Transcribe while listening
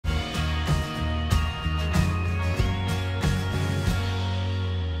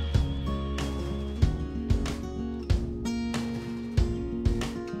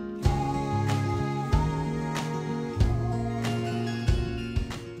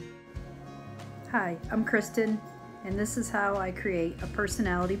Hi, I'm Kristin, and this is how I create a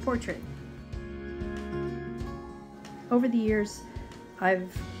personality portrait. Over the years,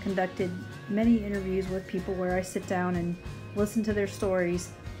 I've conducted many interviews with people where I sit down and listen to their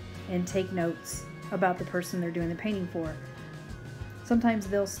stories and take notes about the person they're doing the painting for. Sometimes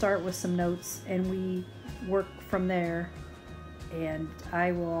they'll start with some notes and we work from there, and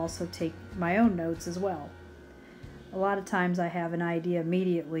I will also take my own notes as well. A lot of times I have an idea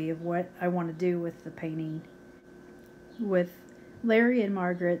immediately of what I want to do with the painting. With Larry and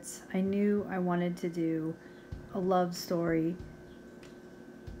Margaret's, I knew I wanted to do a love story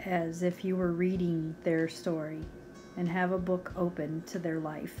as if you were reading their story and have a book open to their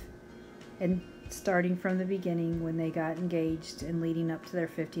life, and starting from the beginning when they got engaged and leading up to their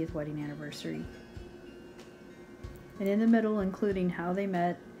 50th wedding anniversary. And in the middle, including how they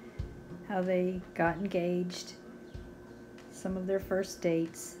met, how they got engaged, some of their first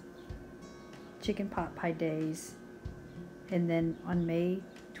dates, chicken pot pie days, and then on May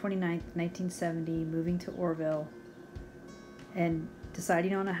 29th, 1970, moving to Orville and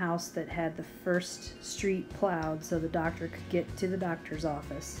deciding on a house that had the first street plowed so the doctor could get to the doctor's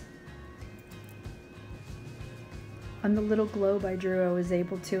office. On the little globe I drew, I was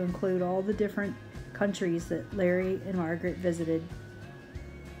able to include all the different countries that Larry and Margaret visited,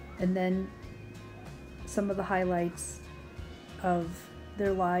 and then some of the highlights of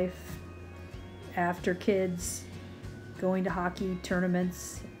their life after kids, going to hockey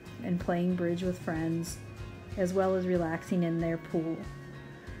tournaments and playing bridge with friends, as well as relaxing in their pool.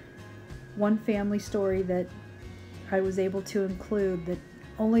 One family story that I was able to include that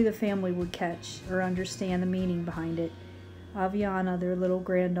only the family would catch or understand the meaning behind it. Aviana, their little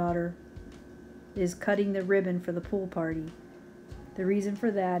granddaughter, is cutting the ribbon for the pool party. The reason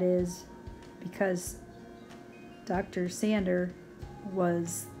for that is because Dr. Sander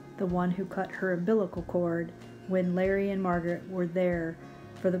was the one who cut her umbilical cord when Larry and Margaret were there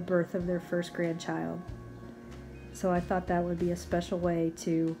for the birth of their first grandchild. So I thought that would be a special way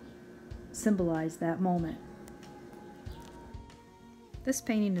to symbolize that moment. This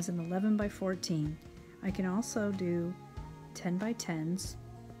painting is an 11 by 14. I can also do 10 by 10s,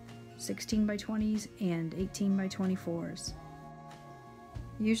 16 by 20s, and 18 by 24s.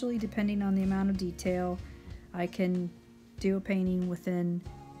 Usually, depending on the amount of detail, I can do a painting within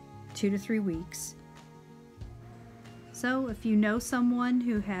 2 to 3 weeks. So if you know someone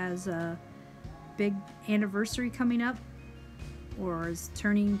who has a big anniversary coming up, or is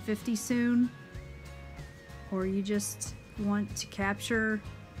turning 50 soon, or you just want to capture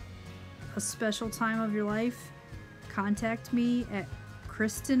a special time of your life, contact me at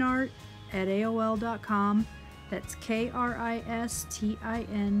Kristin-Art at AOL.com. That's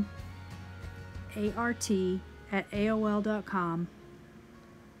KRISTINART at AOL.com.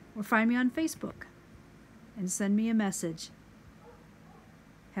 Or find me on Facebook and send me a message.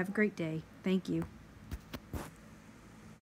 Have a great day. Thank you.